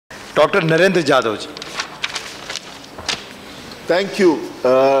Dr. Narendra Jadhav ji. Thank you,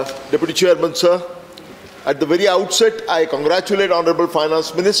 Deputy Chairman, sir. At the very outset, I congratulate Honorable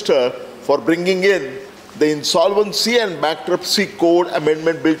Finance Minister for bringing in the Insolvency and Bankruptcy Code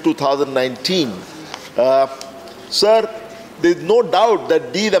Amendment Bill 2019. Sir, there is no doubt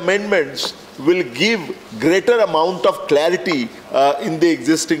that these amendments will give greater amount of clarity in the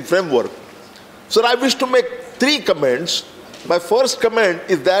existing framework. Sir, I wish to make 3 comments. My first comment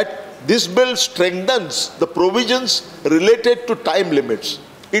is that this bill strengthens the provisions related to time limits.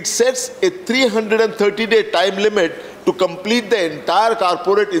 It sets a 330-day time limit to complete the entire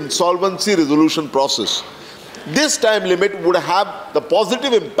corporate insolvency resolution process. This time limit would have the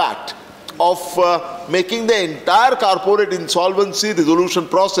positive impact of making the entire corporate insolvency resolution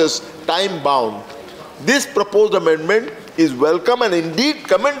process time-bound. This proposed amendment is welcome and indeed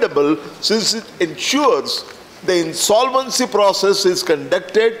commendable, since it ensures the insolvency process is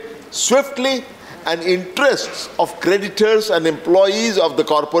conducted swiftly and interests of creditors and employees of the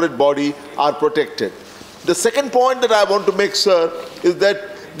corporate body are protected. The second point that I want to make, sir, is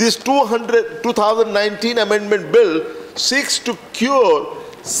that this 2019 amendment bill seeks to cure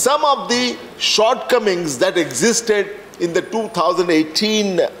some of the shortcomings that existed in the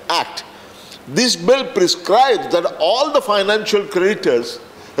 2018 Act. This bill prescribes that all the financial creditors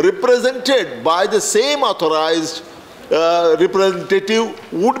represented by the same authorized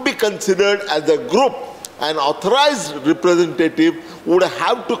representative would be considered as a group. An authorized representative would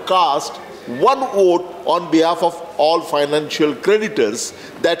have to cast one vote on behalf of all financial creditors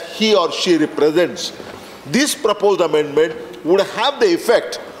that he or she represents. This proposed amendment would have the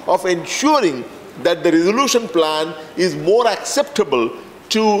effect of ensuring that the resolution plan is more acceptable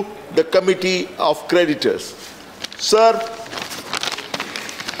to the committee of creditors. Sir,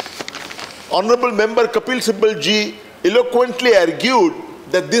 Honorable Member Kapil Sibal ji eloquently argued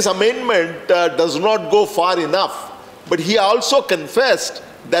that this amendment does not go far enough, but he also confessed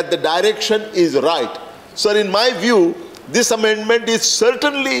that the direction is right. Sir, in my view, this amendment is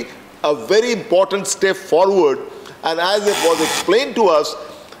certainly a very important step forward, and as it was explained to us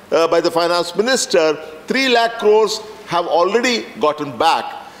by the Finance Minister, 3 lakh crores have already gotten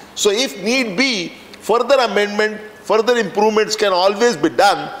back. So if need be, further amendment, further improvements can always be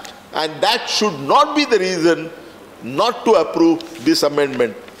done, and that should not be the reason not to approve this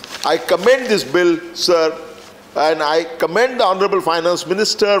amendment. I commend this bill, sir, and I commend the Honorable Finance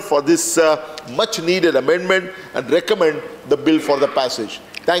Minister for this much needed amendment and recommend the bill for the passage.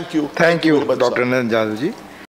 Thank you. Thank you, very much, Dr. sir. Narendra Jadhav ji.